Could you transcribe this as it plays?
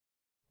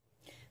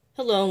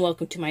Hello and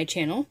welcome to my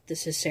channel.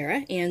 This is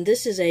Sarah, and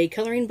this is a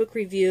coloring book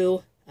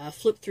review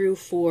flip through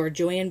for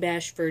Johanna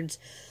Basford's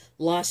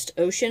Lost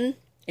Ocean,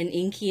 an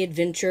Inky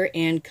Adventure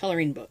and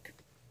Coloring Book.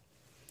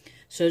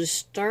 So to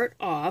start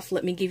off,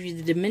 let me give you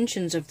the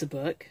dimensions of the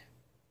book.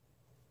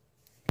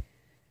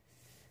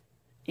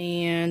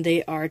 And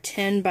they are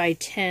 10 by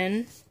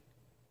 10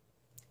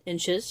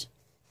 inches.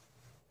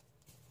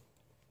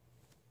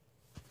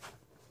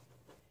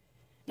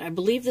 I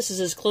believe this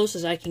is as close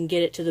as I can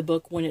get it to the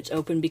book when it's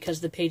open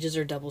because the pages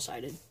are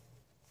double-sided.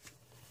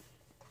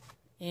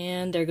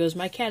 And there goes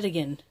my cat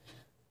again.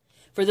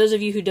 For those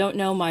of you who don't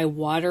know, my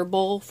water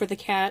bowl for the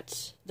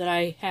cats that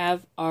I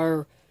have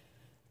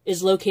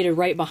is located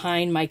right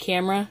behind my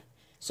camera.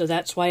 So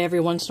that's why every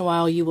once in a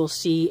while you will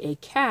see a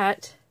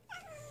cat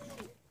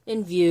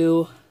in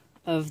view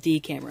of the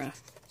camera.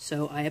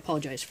 So I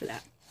apologize for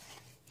that.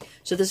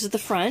 So this is the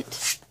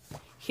front.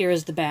 Here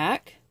is the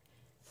back.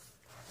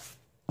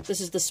 This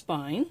is the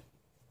spine,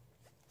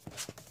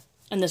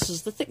 and this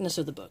is the thickness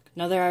of the book.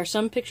 Now there are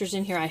some pictures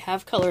in here I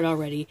have colored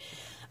already,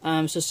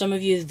 so some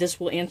of you, this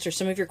will answer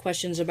some of your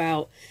questions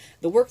about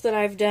the work that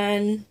I've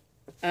done,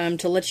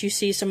 to let you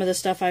see some of the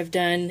stuff I've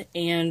done,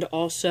 and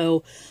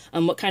also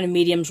what kind of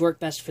mediums work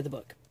best for the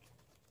book.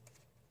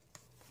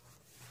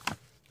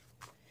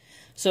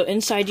 So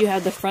inside you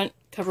have the front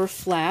cover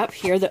flap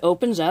here that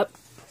opens up.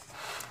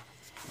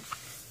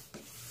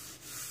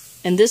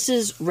 And this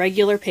is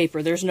regular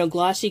paper. There's no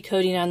glossy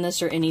coating on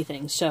this or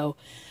anything. So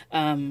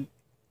any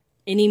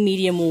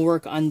medium will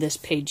work on this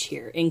page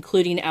here,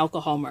 including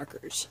alcohol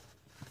markers.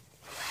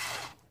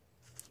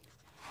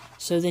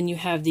 So then you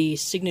have the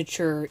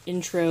signature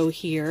intro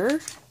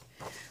here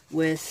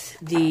with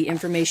the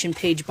information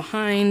page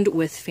behind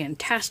with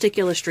fantastic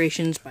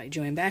illustrations by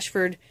Johanna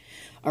Basford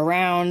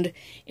around.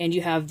 And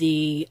you have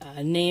the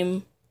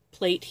name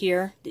plate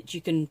here that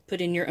you can put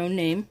in your own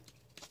name.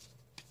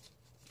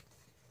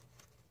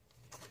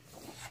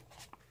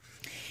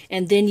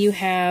 And then you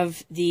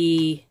have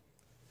the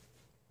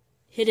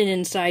hidden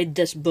inside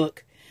this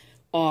book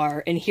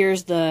and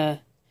here's the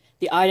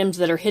items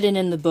that are hidden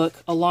in the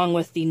book along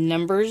with the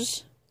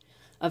numbers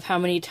of how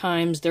many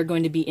times they're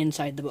going to be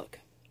inside the book.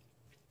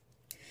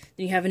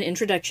 Then you have an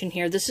introduction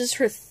here. This is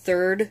her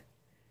third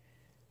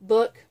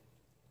book.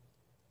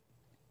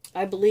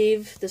 I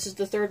believe this is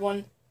the third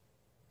one.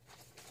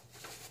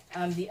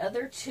 The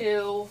other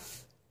two,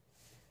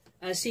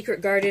 Secret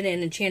Garden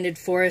and Enchanted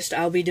Forest,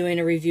 I'll be doing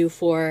a review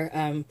for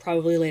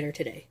probably later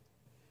today.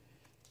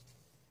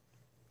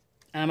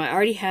 I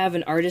already have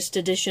an artist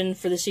edition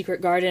for the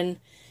Secret Garden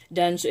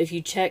done, so if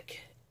you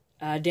check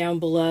down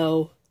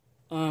below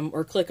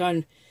or click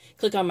on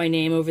my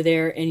name over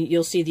there, and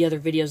you'll see the other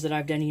videos that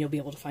I've done, and you'll be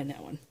able to find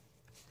that one.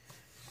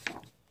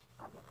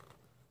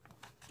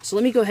 So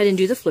let me go ahead and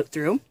do the flip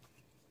through.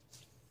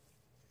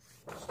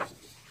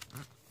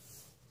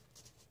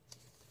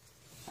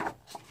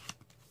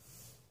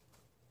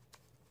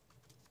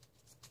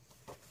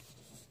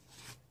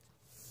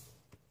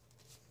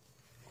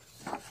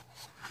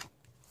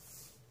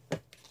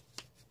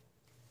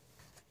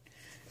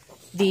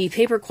 The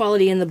paper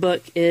quality in the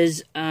book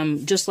is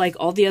just like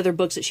all the other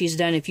books that she's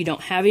done. If you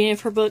don't have any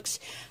of her books,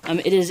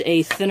 it is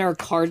a thinner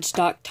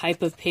cardstock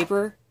type of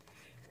paper.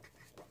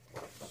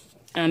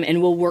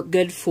 And will work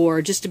good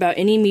for just about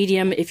any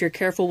medium. If you're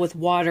careful with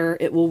water,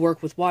 it will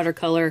work with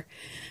watercolor.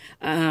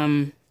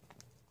 Don't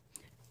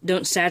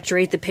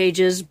saturate the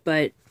pages,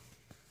 but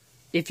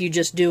if you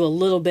just do a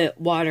little bit of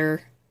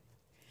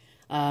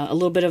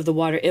the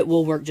water, it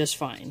will work just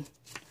fine.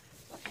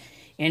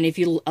 And if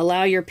you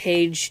allow your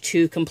page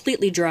to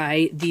completely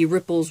dry, the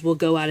ripples will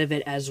go out of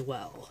it as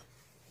well,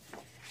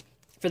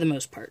 for the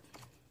most part.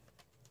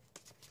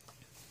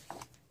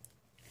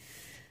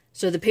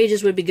 So the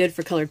pages would be good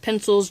for colored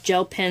pencils,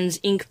 gel pens,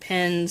 ink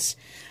pens,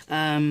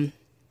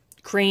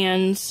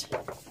 crayons,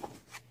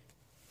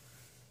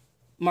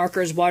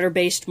 markers,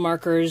 water-based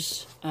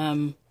markers.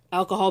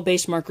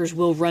 Alcohol-based markers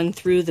will run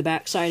through the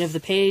back side of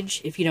the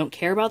page. If you don't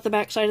care about the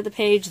back side of the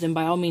page, then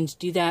by all means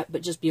do that,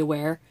 but just be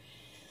aware.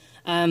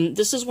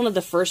 This is one of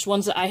the first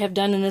ones that I have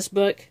done in this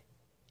book,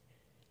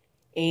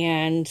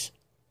 and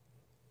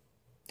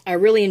I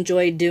really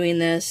enjoyed doing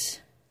this.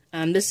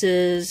 This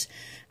is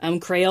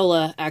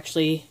Crayola,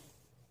 actually.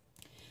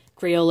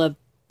 Crayola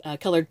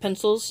colored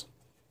pencils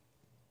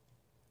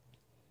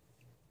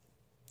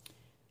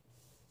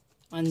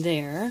on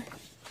there.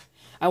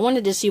 I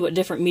wanted to see what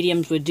different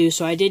mediums would do,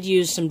 so I did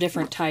use some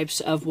different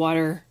types of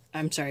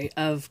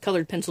of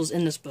colored pencils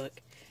in this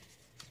book,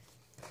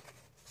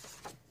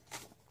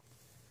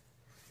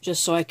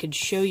 just so I could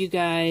show you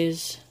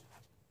guys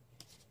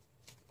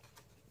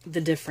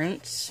the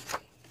difference.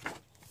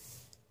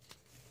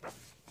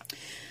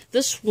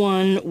 This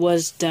one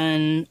was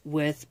done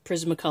with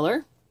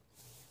Prismacolor.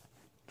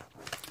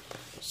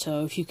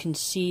 So if you can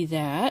see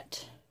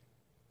that,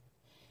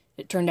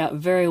 it turned out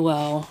very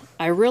well.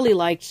 I really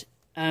liked,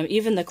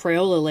 even the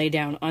Crayola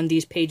laydown on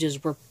these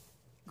pages were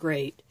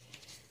great.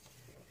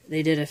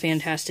 They did a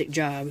fantastic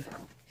job.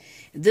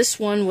 This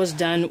one was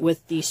done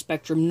with the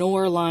Spectrum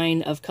Noir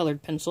line of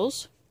colored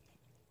pencils.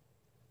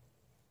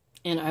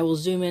 And I will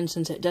zoom in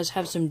since it does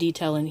have some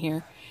detail in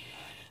here.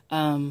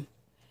 The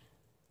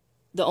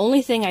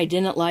only thing I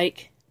didn't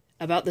like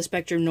about the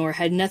Spectrum Noir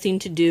had nothing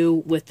to do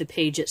with the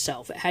page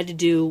itself. It had to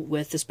do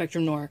with the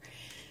Spectrum Noir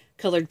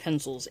colored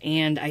pencils.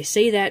 And I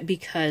say that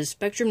because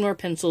Spectrum Noir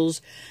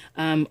pencils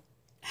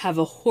have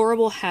a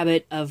horrible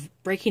habit of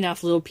breaking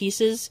off little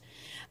pieces.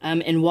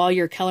 And while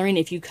you're coloring,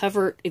 if you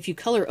color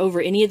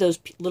over any of those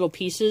little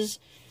pieces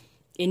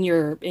in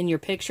your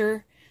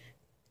picture,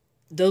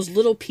 those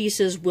little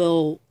pieces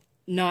will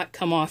not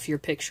come off your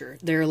picture.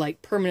 They're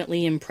like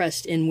permanently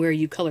impressed in where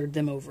you colored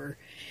them over.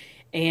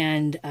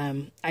 And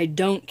I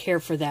don't care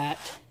for that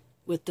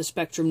with the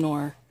Spectrum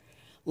Noir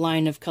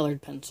line of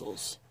colored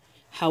pencils.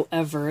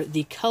 However,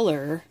 the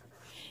color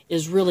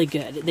is really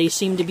good. They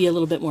seem to be a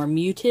little bit more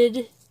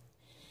muted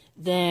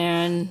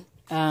than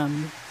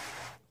some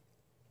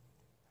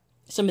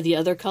of the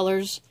other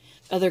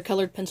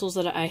colored pencils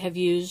that I have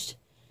used.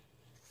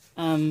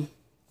 I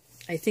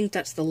think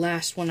that's the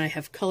last one I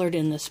have colored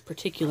in this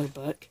particular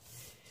book.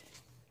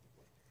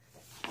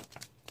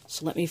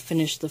 So let me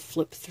finish the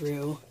flip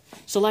through.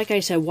 So like I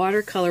said,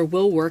 watercolor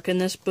will work in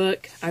this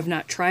book. I've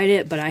not tried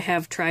it, but I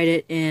have tried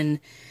it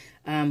in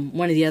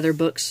one of the other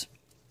books.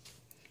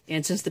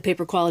 And since the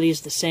paper quality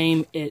is the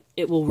same, it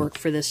will work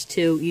for this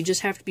too. You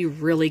just have to be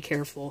really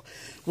careful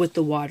with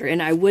the water.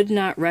 And I would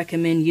not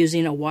recommend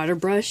using a water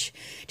brush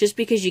just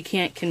because you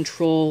can't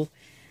control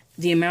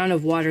the amount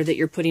of water that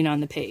you're putting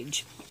on the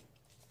page.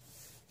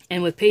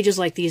 And with pages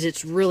like these,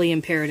 it's really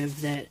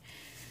imperative that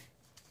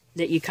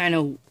you kind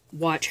of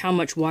watch how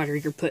much water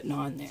you're putting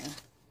on there.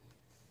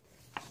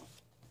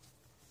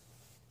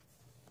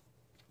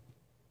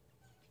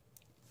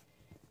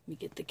 Let me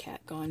get the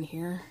cat gone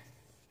here.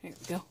 There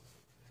we go.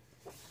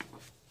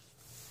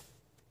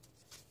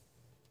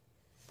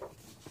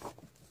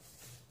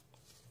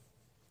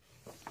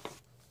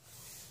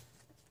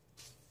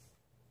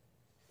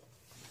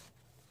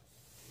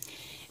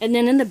 And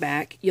then in the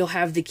back, you'll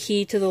have the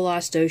key to the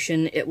Lost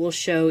Ocean. It will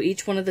show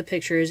each one of the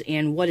pictures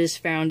and what is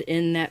found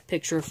in that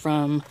picture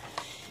from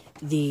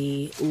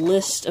the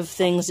list of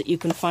things that you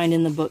can find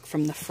in the book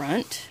from the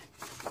front.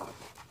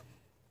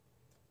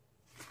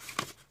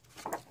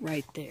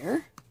 Right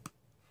there.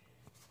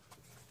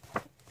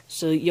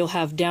 So you'll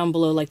have down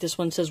below, like this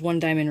one says 1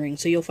 diamond ring.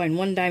 So you'll find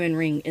 1 diamond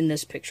ring in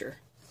this picture.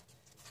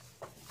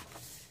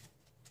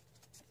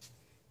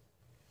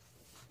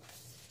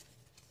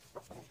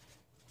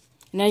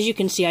 And as you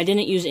can see, I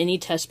didn't use any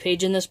test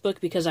page in this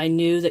book because I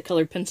knew that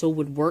colored pencil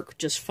would work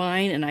just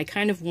fine. And I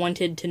kind of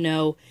wanted to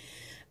know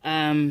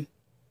I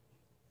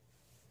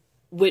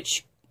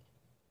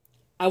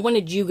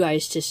wanted you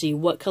guys to see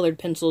what colored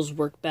pencils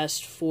work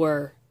best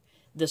for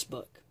this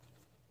book.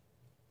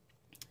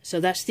 So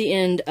that's the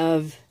end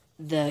of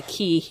the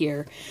key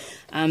here.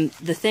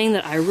 The thing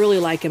that I really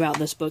like about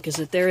this book is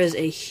that there is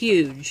a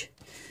huge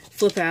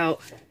flip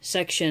out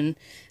section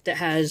that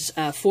has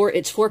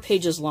it's 4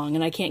 pages long,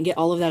 and I can't get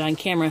all of that on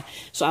camera,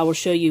 so I will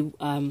show you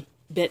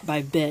bit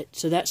by bit.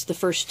 So that's the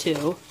first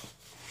 2,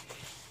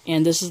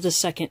 and this is the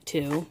second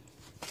 2.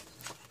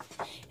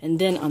 And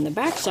then on the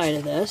back side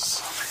of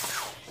this,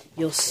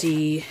 you'll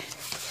see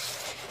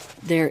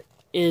there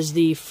is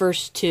the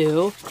first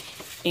 2,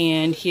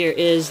 and here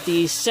is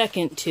the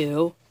second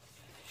 2,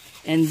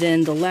 and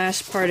then the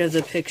last part of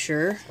the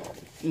picture.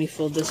 Let me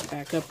fold this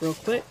back up real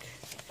quick.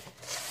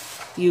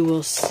 You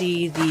will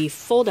see the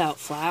fold-out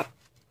flap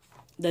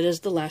that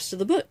is the last of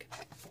the book.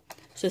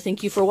 So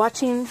thank you for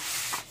watching,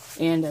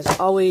 and as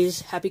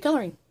always, happy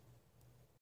coloring.